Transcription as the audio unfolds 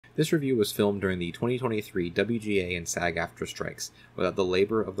This review was filmed during the 2023 WGA and SAG-AFTRA strikes. Without the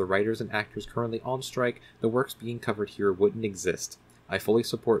labor of the writers and actors currently on strike, the works being covered here wouldn't exist. I fully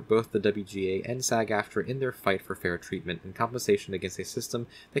support both the WGA and SAG-AFTRA in their fight for fair treatment and compensation against a system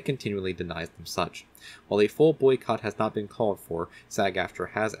that continually denies them such. While a full boycott has not been called for, SAG-AFTRA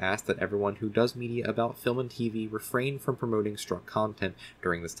has asked that everyone who does media about film and TV refrain from promoting struck content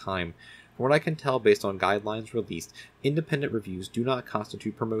during this time. From what I can tell based on guidelines released, independent reviews do not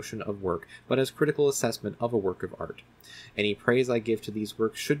constitute promotion of work, but as critical assessment of a work of art. Any praise I give to these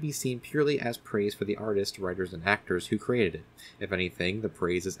works should be seen purely as praise for the artists, writers, and actors who created it. If anything, the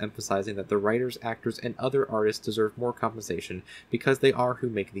praise is emphasizing that the writers, actors, and other artists deserve more compensation because they are who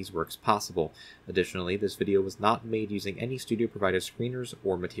make these works possible. Additionally, this video was not made using any studio-provided screeners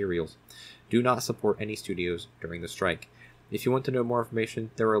or materials. Do not support any studios during the strike. If you want to know more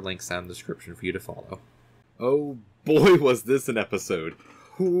information, there are links down in the description for you to follow. Oh boy, was this an episode.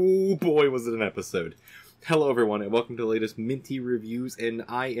 Oh boy, was it an episode. Hello everyone, and welcome to the latest Minty reviews, and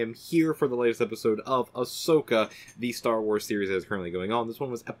I am here for the latest episode of Ahsoka, the Star Wars series that is currently going on. This one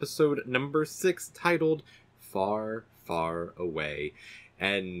was episode number 6, titled Far, Far Away.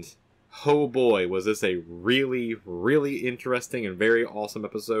 And oh boy, was this a really, really interesting and very awesome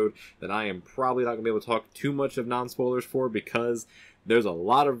episode that I am probably not going to be able to talk too much of non-spoilers for because there's a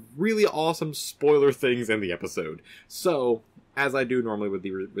lot of really awesome spoiler things in the episode. So, as I do normally with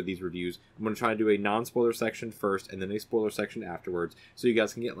these reviews, I'm going to try to do a non-spoiler section first and then a spoiler section afterwards, so you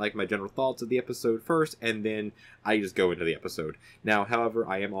guys can get like my general thoughts of the episode first, and then I just go into the episode. Now, however,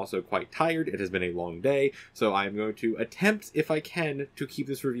 I am also quite tired. It has been a long day, so I am going to attempt, if I can, to keep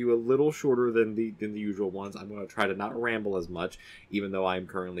this review a little shorter than the usual ones. I'm going to try to not ramble as much, even though I am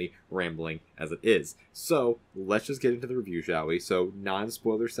currently rambling as it is. So, let's just get into the review, shall we? So,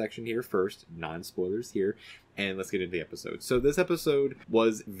 non-spoiler section here first, non-spoilers here, and let's get into the episode. So this episode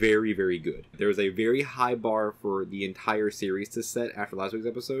was very, very good. There was a very high bar for the entire series to set after last week's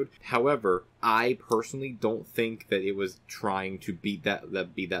episode. However, I personally don't think that it was trying to beat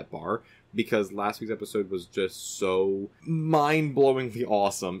that bar, because last week's episode was just so mind-blowingly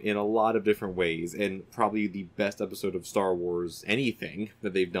awesome in a lot of different ways, and probably the best episode of Star Wars anything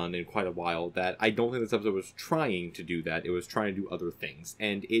that they've done in quite a while, that I don't think this episode was trying to do that. It was trying to do other things,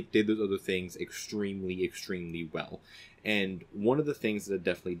 and it did those other things extremely, extremely well. And one of the things that it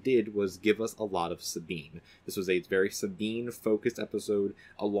definitely did was give us a lot of Sabine. This was a very Sabine-focused episode,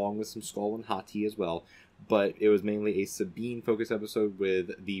 along with some Skull and Hati as well, but it was mainly a Sabine-focused episode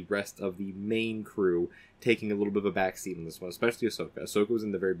with the rest of the main crew taking a little bit of a backseat in this one, especially Ahsoka. Ahsoka was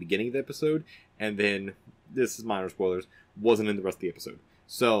in the very beginning of the episode, and then, this is minor spoilers, wasn't in the rest of the episode.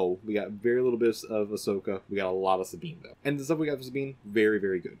 So, we got very little bits of Ahsoka, we got a lot of Sabine though. And the stuff we got for Sabine, very,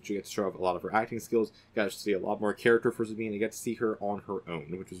 very good. She got to show off a lot of her acting skills, got to see a lot more character for Sabine, and got to see her on her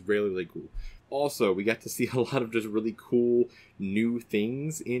own, which was really, really cool. Also, we got to see a lot of just really cool new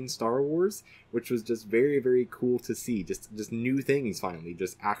things in Star Wars, which was just very, very cool to see. Just new things, finally.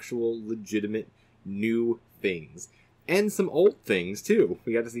 Just actual, legitimate, new things. And some old things, too.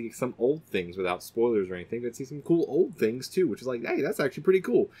 We got to see some old things without spoilers or anything. We got to see some cool old things, too, which is like, hey, that's actually pretty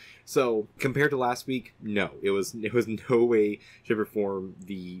cool. So, compared to last week, no. It was no way, shape, or form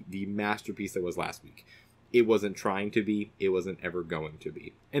the masterpiece that was last week. It wasn't trying to be. It wasn't ever going to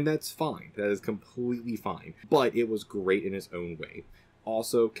be. And that's fine. That is completely fine. But it was great in its own way.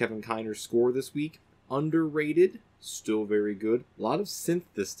 Also, Kevin Kiner's score this week, underrated, still very good. A lot of synth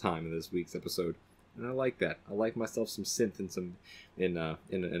this time in this week's episode. And I like that. I like myself some synth in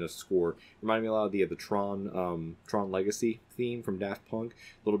a score. Reminded me a lot of the Tron Legacy theme from Daft Punk. A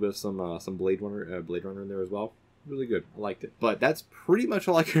little bit of some Blade Runner in there as well. Really good. I liked it. But that's pretty much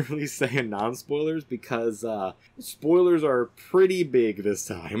all I can really say in non-spoilers, because spoilers are pretty big this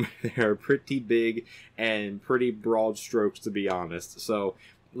time. They're pretty big and pretty broad strokes, to be honest. So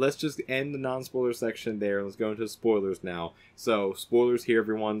let's just end the non-spoiler section there. Let's go into spoilers now. So, spoilers here,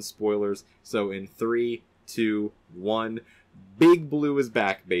 everyone. Spoilers. So, in 3, 2, 1. Big Blue is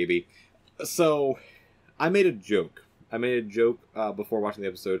back, baby. So, I made a joke. Before watching the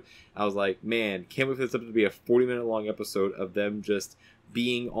episode. I was like, man, can't wait for this episode to be a 40-minute long episode of them just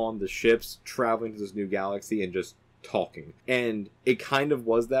being on the ships, traveling to this new galaxy, and just talking. And it kind of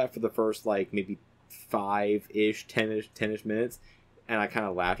was that for the first, like, maybe 5-ish, 10-ish minutes. And I kind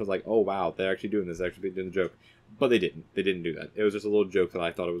of laughed. I was like, oh, wow, they're actually doing this. They're actually doing the joke. But they didn't. They didn't do that. It was just a little joke that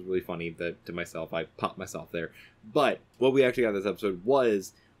I thought it was really funny that to myself. I popped myself there. But what we actually got in this episode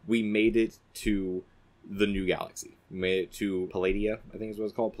was we made it to the new galaxy. We made it to Palladia, I think is what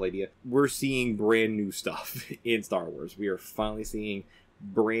it's called, Palladia. We're seeing brand new stuff in Star Wars. We are finally seeing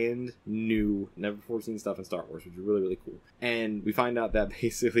brand new, never before seen stuff in Star Wars, which is really, really cool. And we find out that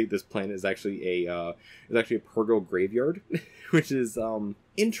basically this planet is actually a Purgo graveyard, which is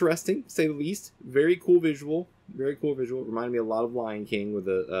interesting to say the least. Very cool visual. Very cool visual. Reminded me a lot of Lion King with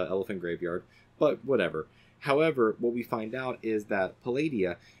the elephant graveyard, but whatever. However, what we find out is that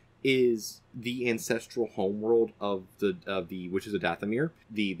Palladia is the ancestral homeworld of the witches of Dathomir.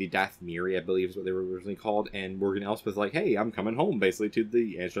 The Dathmiri, I believe, is what they were originally called. And Morgan Elsbeth's like, hey, I'm coming home, basically, to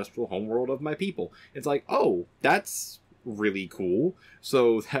the ancestral homeworld of my people. It's like, oh, that's really cool.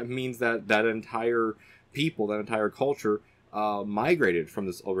 So that means that that entire people, that entire culture, migrated from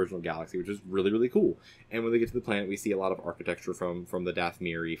this original galaxy, which is really, really cool. And when they get to the planet, we see a lot of architecture from the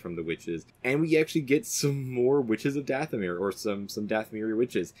Dathmiri, from the witches, and we actually get some more witches of Dathomir, or some Dathmiri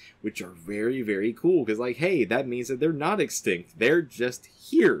witches, which are very, very cool, because, like, hey, that means that they're not extinct, they're just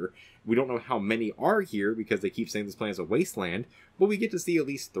here. We don't know how many are here, because they keep saying this planet is a wasteland, but we get to see at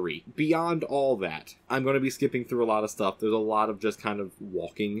least 3. Beyond all that, I'm going to be skipping through a lot of stuff. There's a lot of just kind of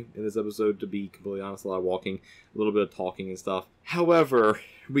walking in this episode, to be completely honest. A lot of walking, a little bit of talking and stuff. However,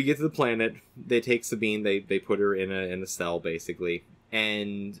 we get to the planet, they take Sabine, they put her in a cell, basically,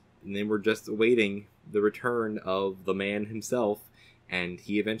 and then we're just awaiting the return of the man himself, and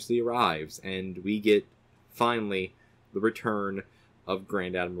he eventually arrives, and we get, finally, the return of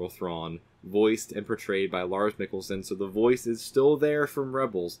Grand Admiral Thrawn, voiced and portrayed by Lars Mikkelsen, so the voice is still there from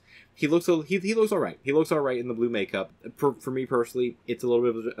Rebels. He looks alright. He looks alright in the blue makeup. For me personally, it's a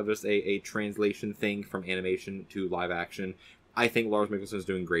little bit of just a translation thing from animation to live action. I think Lars Mikkelsen is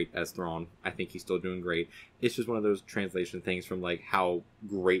doing great as Thrawn. I think he's still doing great. It's just one of those translation things from, like, how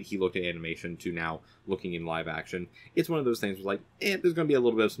great he looked in animation to now looking in live action. It's one of those things where, like, there's going to be a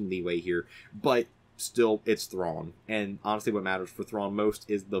little bit of some leeway here, but still, it's Thrawn. And honestly, what matters for Thrawn most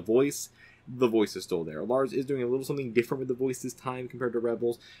is the voice. The voice is still there. Lars is doing a little something different with the voice this time compared to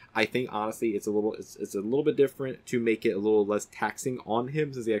Rebels. I think, honestly, it's a little bit different to make it a little less taxing on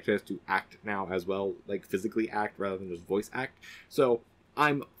him, since he actually has to act now as well, like physically act rather than just voice act. So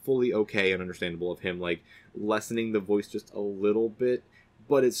I'm fully okay and understandable of him, like, lessening the voice just a little bit,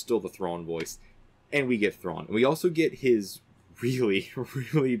 but it's still the Thrawn voice. And we get Thrawn. And we also get his really,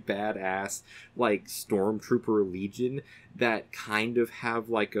 really badass, like, Stormtrooper Legion that kind of have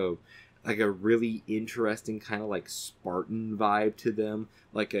like a really interesting kind of like Spartan vibe to them,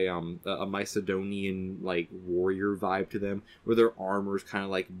 like a Macedonian like warrior vibe to them, where their armor's kind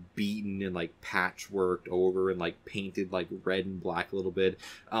of like beaten and like patchworked over and like painted like red and black a little bit.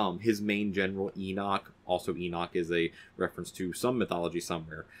 His main general, Enoch, also Enoch is a reference to some mythology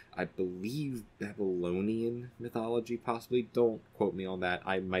somewhere. I believe Babylonian mythology, possibly. Don't quote me on that.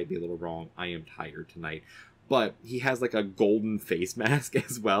 I might be a little wrong. I am tired tonight. But he has like a golden face mask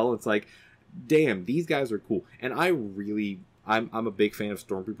as well. It's like, damn, these guys are cool. And I'm a big fan of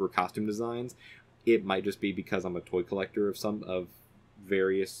Stormtrooper costume designs. It might just be because I'm a toy collector of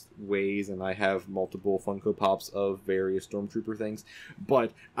various ways, and I have multiple Funko Pops of various Stormtrooper things.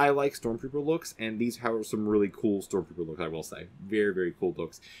 But I like Stormtrooper looks, and these have some really cool Stormtrooper looks, I will say. Very, very cool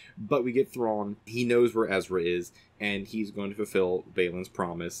looks. But we get Thrawn. He knows where Ezra is, and he's going to fulfill Baylan's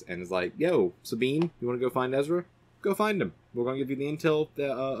promise, and is like, yo, Sabine, you want to go find Ezra? Go find him. We're going to give you the intel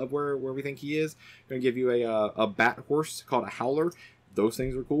of where we think he is. We're going to give you a bat horse called a Howler. Those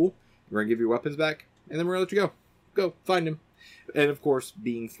things are cool. We're going to give your weapons back, and then we're going to let you go. Go, find him. And of course,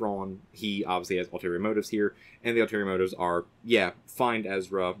 being Thrawn, he obviously has ulterior motives here, and the ulterior motives are, yeah, find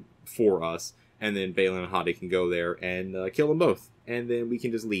Ezra for us, and then Baylan and Hadi can go there and kill them both, and then we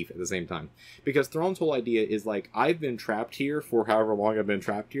can just leave at the same time. Because Thrawn's whole idea is like, I've been trapped here for however long I've been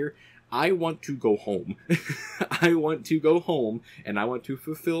trapped here. I want to go home. I want to go home, and I want to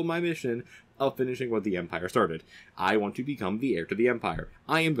fulfill my mission of finishing what the Empire started. I want to become the heir to the Empire.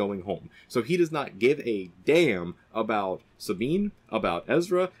 I am going home. So he does not give a damn about Sabine, about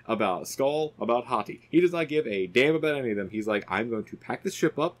Ezra, about Skull, about Hati. He does not give a damn about any of them. He's like, I'm going to pack this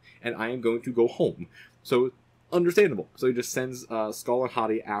ship up, and I am going to go home. So, understandable. So he just sends Skull and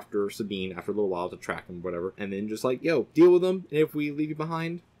Hati after Sabine after a little while to track him, whatever. And then just like, yo, deal with them, and if we leave you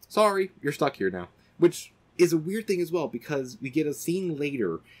behind, sorry, you're stuck here now. Which is a weird thing as well, because we get a scene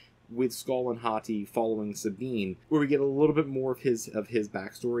later with Skull and Hati following Sabine, where we get a little bit more of his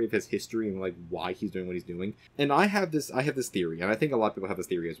backstory, of his history, and like why he's doing what he's doing. And I have this theory, and I think a lot of people have this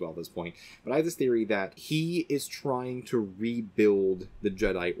theory as well at this point, but I have this theory that he is trying to rebuild the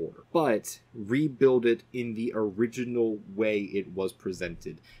Jedi Order, but rebuild it in the original way it was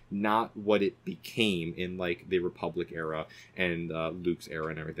presented, not what it became in like the Republic era and Luke's era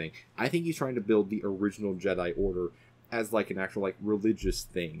and everything. I think he's trying to build the original Jedi Order as like an actual like religious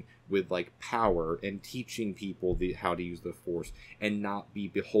thing with like power and teaching people how to use the Force and not be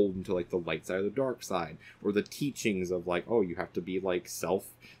beholden to like the light side or the dark side, or the teachings of like, oh, you have to be like self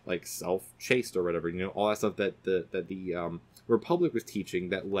chaste or whatever, all that stuff that the Republic was teaching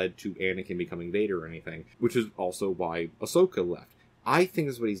that led to Anakin becoming Vader or anything, which is also why Ahsoka left. I think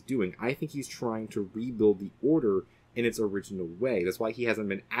that's what he's doing. I think he's trying to rebuild the Order in its original way. That's why he hasn't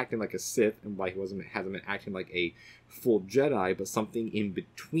been acting like a Sith, and why he hasn't been acting like a full Jedi, but something in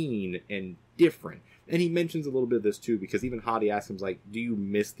between and different. And he mentions a little bit of this too, because even Hadi asks him, like, do you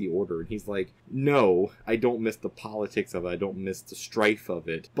miss the Order? And he's like, no, I don't miss the politics of it, I don't miss the strife of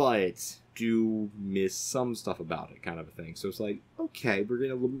it, but do miss some stuff about it, kind of a thing. So it's like, okay, we're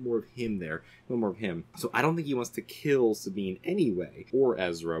getting a little bit more of him there, a little more of him. So I don't think he wants to kill Sabine anyway, or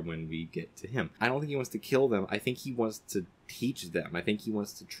Ezra when we get to him. I don't think he wants to kill them. I think he wants to teach them. I think he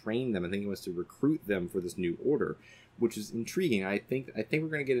wants to train them. I think he wants to recruit them for this new Order, which is intriguing. I think we're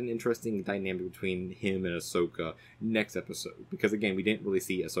going to get an interesting dynamic between him and Ahsoka next episode, because again, we didn't really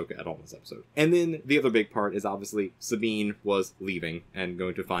see Ahsoka at all in this episode. And then the other big part is obviously Sabine was leaving and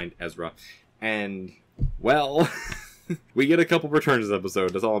going to find Ezra. And, well, we get a couple returns this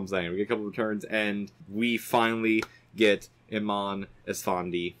episode, that's all I'm saying. We get a couple returns, and we finally get Iman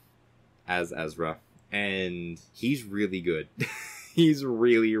Esfandi as Ezra. And he's really good. He's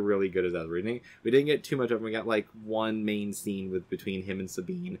really, really good as Ezra. We didn't get too much of him. We got like one main scene between him and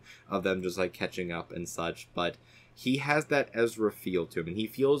Sabine of them just like catching up and such. But he has that Ezra feel to him, and he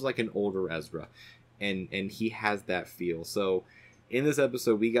feels like an older Ezra, and he has that feel. So in this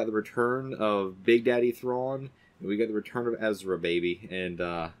episode, we got the return of Big Daddy Thrawn, and we got the return of Ezra, baby. And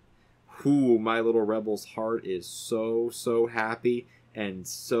my little rebel's heart is so happy and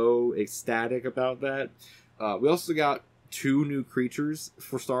so ecstatic about that. We also got 2 new creatures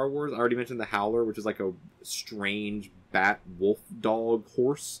for Star Wars. I already mentioned the Howler, which is like a strange bat wolf dog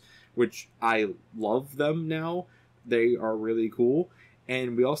horse, which I love them now. They are really cool.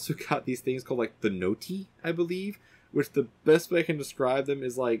 And we also got these things called like the Noti, I believe, which the best way I can describe them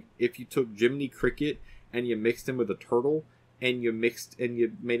is like if you took Jiminy Cricket and you mixed him with a turtle, and you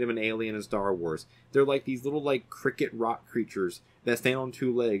made him an alien in Star Wars. They're like these little like cricket rock creatures that stand on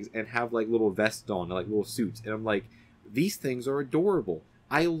 2 legs and have like little vests on, like little suits. And I'm like, these things are adorable.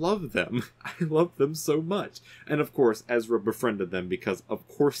 I love them. I love them so much. And of course, Ezra befriended them because of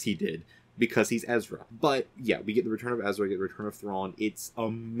course he did. Because he's Ezra. But yeah, we get the return of Ezra, we get the return of Thrawn. It's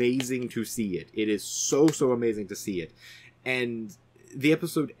amazing to see it. It is so amazing to see it. And the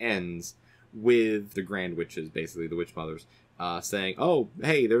episode ends with the Grand Witches, basically, the Witch Mothers, saying, oh,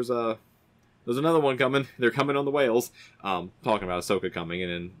 hey, there's another one coming. They're coming on the whales. Talking about Ahsoka coming,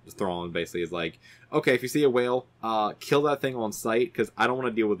 and then Thrawn basically is like, okay, if you see a whale, kill that thing on sight, because I don't want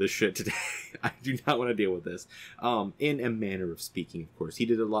to deal with this shit today. I do not want to deal with this. In a manner of speaking, of course. He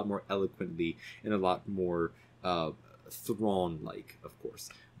did it a lot more eloquently and a lot more Thrawn-like, of course.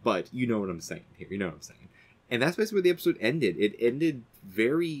 But you know what I'm saying here. You know what I'm saying. And that's basically where the episode ended. It ended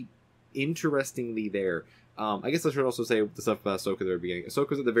very interestingly there. I guess I should also say the stuff about Ahsoka at the very beginning.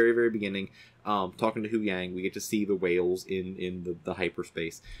 Ahsoka's at the very beginning, talking to Hu Yang. We get to see the whales in the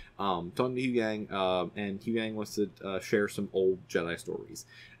hyperspace. Talking to Hu Yang, and Hu Yang wants to share some old Jedi stories.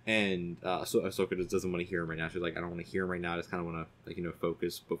 And so Ahsoka just doesn't want to hear him right now. She's like, I don't want to hear him right now. I just kind of want to,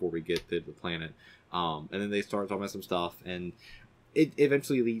 focus before we get to the planet. And then they start talking about some stuff, and it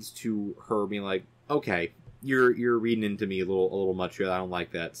eventually leads to her being like, okay, you're reading into me a little much here. I don't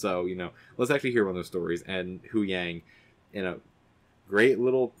like that. So, let's actually hear one of those stories. And Hu Yang, in a great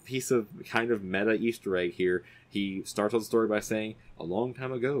little piece of kind of meta Easter egg here, he starts off the story by saying, a long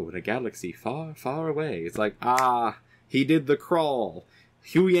time ago in a galaxy far, far away. It's like, he did the crawl.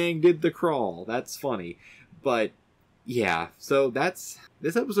 Hu Yang did the crawl. That's funny. But yeah, so this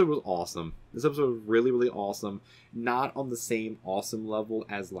episode was awesome. This episode was really awesome. Not on the same awesome level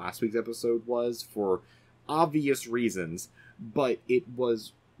as last week's episode was, for obvious reasons, but it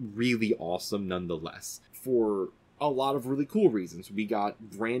was really awesome nonetheless for a lot of really cool reasons. We got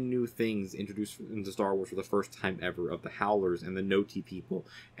brand new things introduced into Star Wars for the first time ever, of the Howlers and the Noti people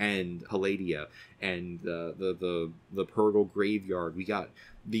and Haladia and the Purgle Graveyard. We got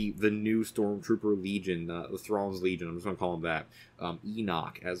the new Stormtrooper Legion, the Thrawn's Legion, I'm just gonna call them that.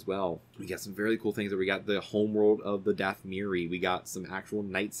 Enoch as well. We got some very cool things. That we got the homeworld of the Dathmiri. We got some actual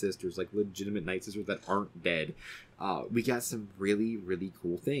Night Sisters, like legitimate Night Sisters that aren't dead. We got some really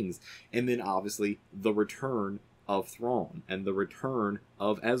cool things. And then obviously the return of Thrawn and the return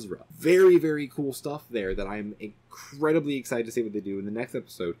of Ezra. Very, very cool stuff there that I'm incredibly excited to see what they do in the next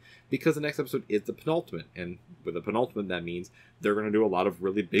episode, because the next episode is the penultimate, and with the penultimate that means they're going to do a lot of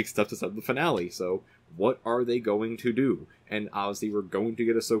really big stuff to set up the finale. So what are they going to do? And obviously we're going to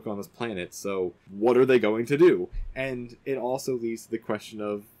get Ahsoka on this planet, so what are they going to do? And it also leads to the question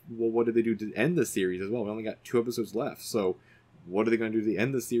of, well, what do they do to end the series as well? We only got 2 episodes left, so what are they going to do to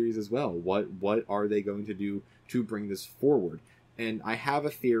end the series as well? What are they going to do to bring this forward? And I have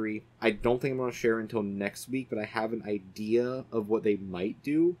a theory. I don't think I'm going to share until next week, but I have an idea of what they might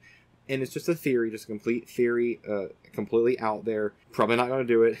do. And it's just a theory, just a complete theory, completely out there. Probably not going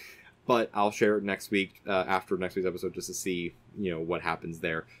to do it, but I'll share it next week, after next week's episode, just to see, what happens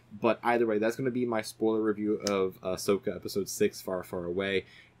there. But either way, that's going to be my spoiler review of Ahsoka Episode 6, Far, Far Away.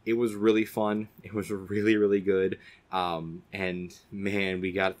 It was really fun. It was really, really good. And man,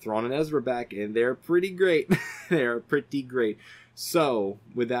 we got Thrawn and Ezra back, and they're pretty great. They're pretty great. So,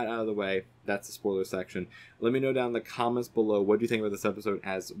 with that out of the way, that's the spoiler section. Let me know down in the comments below, what do you think about this episode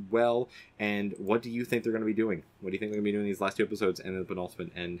as well, and what do you think they're going to be doing? What do you think they're going to be doing these last 2 episodes and the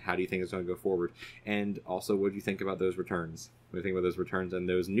penultimate, and how do you think it's going to go forward? And also, what do you think about those returns? What do you think about those returns and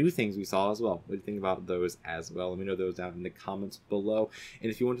those new things we saw as well? What do you think about those as well? Let me know those down in the comments below.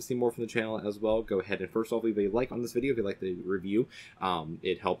 And if you want to see more from the channel as well, go ahead and first off leave a like on this video if you like the review.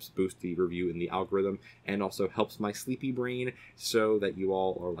 It helps boost the review in the algorithm, and also helps my sleepy brain so that you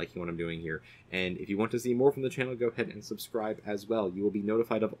all are liking what I'm doing here. And if you want to see more from the channel, go ahead and subscribe as well. You will be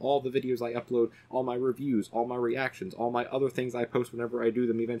notified of all the videos I upload, all my reviews, all my reactions, all my other things I post whenever I do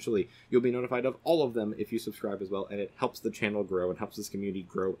them eventually. You'll be notified of all of them if you subscribe as well, and it helps the channel grow and helps this community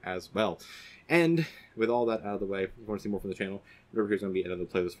grow as well. And with all that out of the way, if you want to see more from the channel, over here is going to be another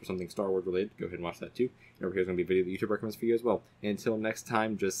playlist for something Star Wars related. Go ahead and watch that too. And over here is going to be a video that YouTube recommends for you as well. And until next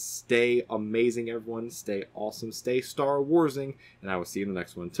time, just stay amazing, everyone. Stay awesome. Stay Star Warsing. And I will see you in the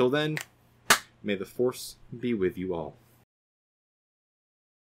next one. Until then, may the Force be with you all.